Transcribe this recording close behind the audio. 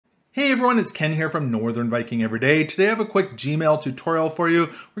Hey everyone, it's Ken here from Northern Viking Everyday. Today I have a quick Gmail tutorial for you.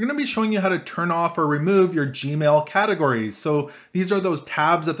 We're going to be showing you how to turn off or remove your Gmail categories. So these are those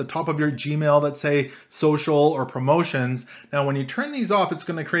tabs at the top of your Gmail that say social or promotions. Now when you turn these off, it's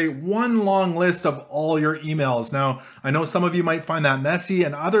going to create one long list of all your emails. Now I know some of you might find that messy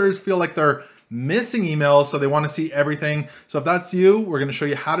and others feel like they're missing emails, so they want to see everything. So if that's you, we're going to show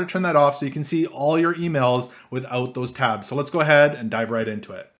you how to turn that off so you can see all your emails without those tabs. So let's go ahead and dive right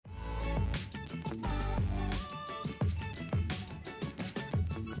into it.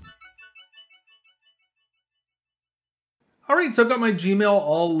 All right, so I've got my Gmail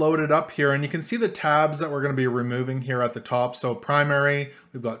all loaded up here, and you can see the tabs that we're going to be removing here at the top. So primary,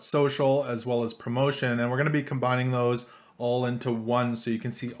 we've got social as well as promotion, and we're going to be combining those all into one so you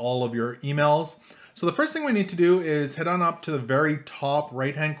can see all of your emails. So the first thing we need to do is head on up to the very top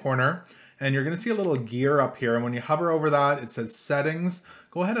right-hand corner, and you're going to see a little gear up here. And when you hover over that, it says settings.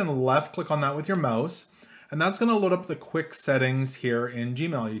 Go ahead and left click on that with your mouse, and that's going to load up the quick settings here in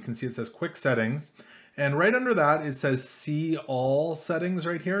Gmail. You can see it says quick settings. And right under that, it says see all settings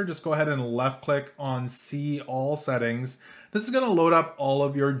right here. Just go ahead and left click on see all settings. This is going to load up all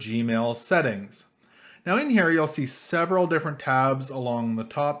of your Gmail settings. Now in here, you'll see several different tabs along the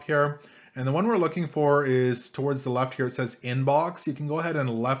top here. And the one we're looking for is towards the left here. It says inbox. You can go ahead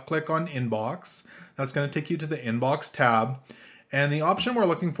and left click on inbox. That's going to take you to the inbox tab. And the option we're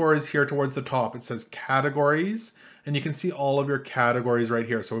looking for is here towards the top. It says categories. And you can see all of your categories right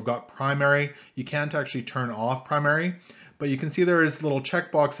here. So we've got primary. You can't actually turn off primary, but you can see there is little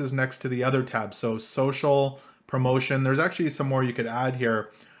check boxes next to the other tabs. So social, promotion. There's actually some more you could add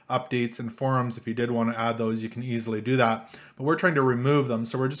here. Updates and forums. If you did want to add those, you can easily do that. But we're trying to remove them.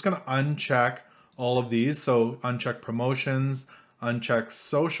 So we're just going to uncheck all of these. So uncheck promotions, uncheck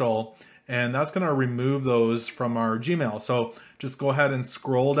social, and that's going to remove those from our Gmail. So just go ahead and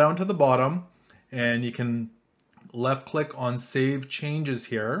scroll down to the bottom, and you can left click on save changes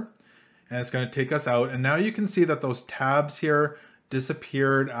here, and it's going to take us out. And now you can see that those tabs here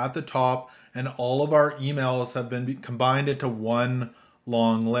disappeared at the top, and all of our emails have been combined into one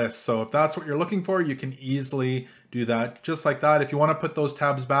long list. So if that's what you're looking for, you can easily do that just like that. If you want to put those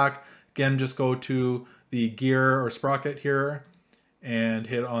tabs back, again, just go to the gear or sprocket here and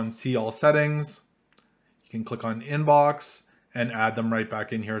hit on see all settings. You can click on inbox and add them right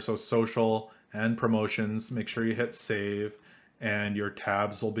back in here. So social and promotions, make sure you hit save, and your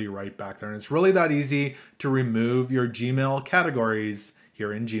tabs will be right back there. And it's really that easy to remove your Gmail categories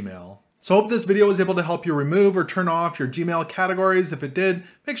here in Gmail. So I hope this video was able to help you remove or turn off your Gmail categories. If it did,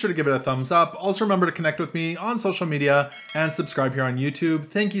 make sure to give it a thumbs up. Also remember to connect with me on social media and subscribe here on YouTube.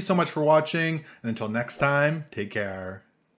 Thank you so much for watching, and until next time, take care.